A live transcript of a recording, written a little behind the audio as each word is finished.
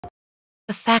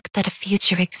The fact that a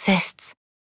future exists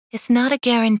is not a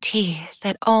guarantee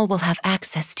that all will have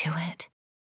access to it.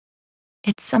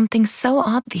 It's something so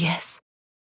obvious,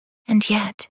 and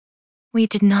yet we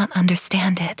did not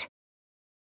understand it.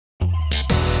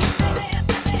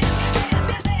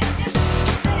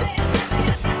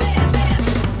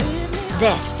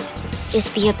 This is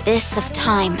the abyss of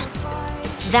time.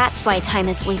 That's why time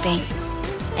is looping,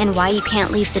 and why you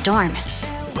can't leave the dorm.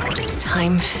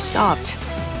 Time stopped.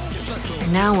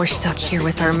 And now we're stuck here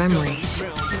with our memories.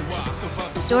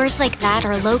 Doors like that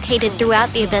are located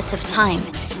throughout the abyss of time,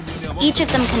 each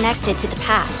of them connected to the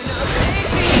past.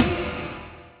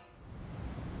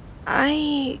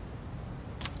 I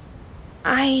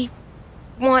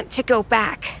want to go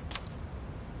back.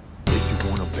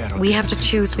 We have to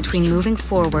choose between moving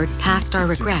forward past our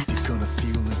regrets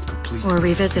or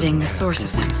revisiting the source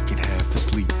of them.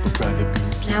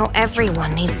 Now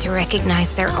everyone needs to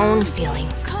recognize their own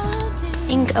feelings.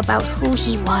 Think about who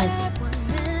he was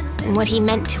and what he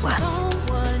meant to us.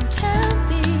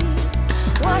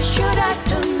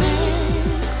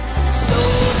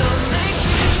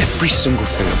 Every single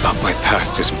thing about my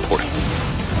past is important,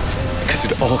 because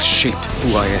it all shaped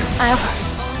who I am.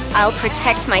 I'll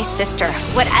protect my sister,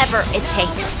 whatever it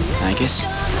takes. Aigis,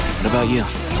 what about you?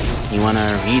 You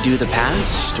wanna redo the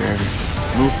past, or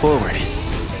move forward?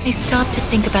 I stopped to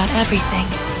think about everything,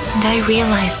 and I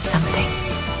realized something.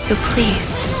 So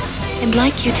please, I'd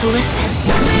like you to listen.